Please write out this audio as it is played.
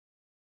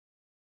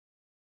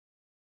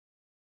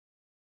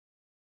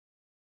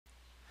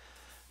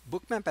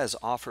Bookmap has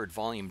offered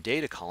volume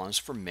data columns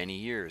for many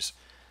years.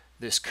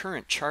 This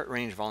current chart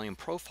range volume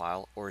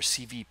profile, or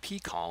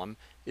CVP column,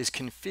 is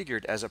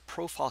configured as a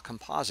profile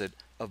composite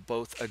of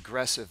both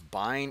aggressive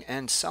buying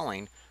and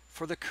selling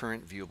for the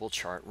current viewable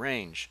chart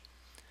range.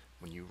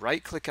 When you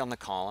right-click on the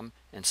column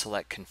and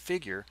select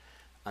Configure,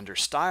 under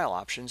Style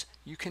Options,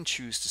 you can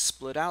choose to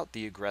split out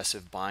the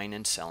aggressive buying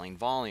and selling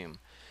volume.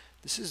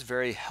 This is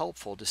very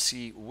helpful to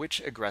see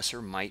which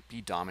aggressor might be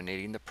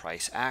dominating the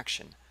price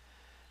action.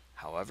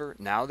 However,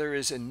 now there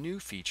is a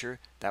new feature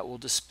that will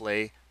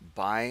display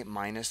buy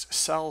minus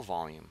sell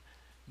volume.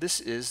 This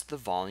is the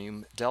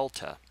volume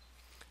delta.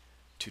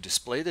 To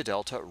display the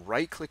delta,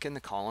 right-click in the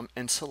column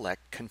and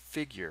select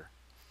Configure.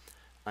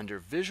 Under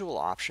Visual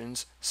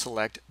Options,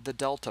 select the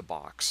Delta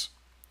box.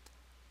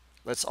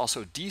 Let's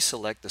also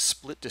deselect the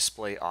Split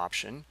Display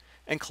option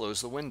and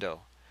close the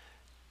window.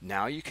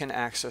 Now you can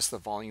access the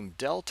volume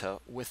delta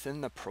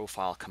within the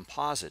profile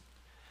composite.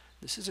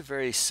 This is a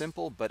very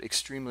simple but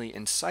extremely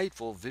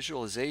insightful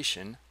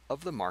visualization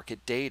of the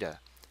market data.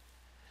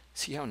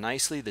 See how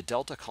nicely the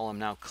delta column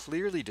now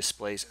clearly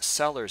displays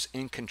sellers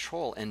in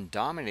control and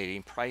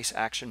dominating price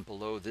action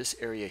below this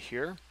area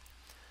here.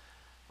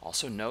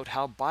 Also note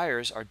how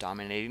buyers are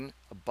dominating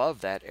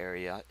above that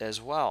area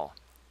as well.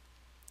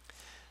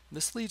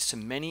 This leads to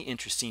many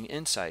interesting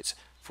insights.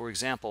 For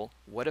example,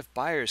 what if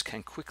buyers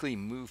can quickly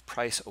move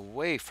price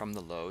away from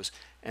the lows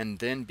and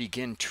then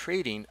begin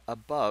trading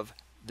above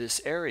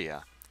this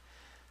area?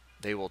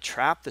 They will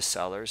trap the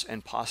sellers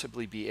and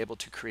possibly be able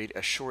to create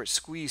a short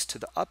squeeze to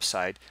the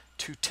upside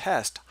to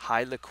test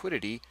high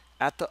liquidity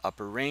at the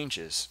upper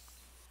ranges.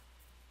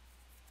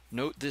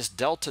 Note this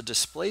delta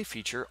display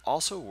feature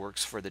also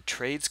works for the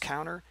trades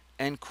counter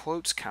and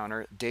quotes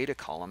counter data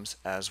columns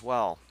as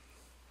well.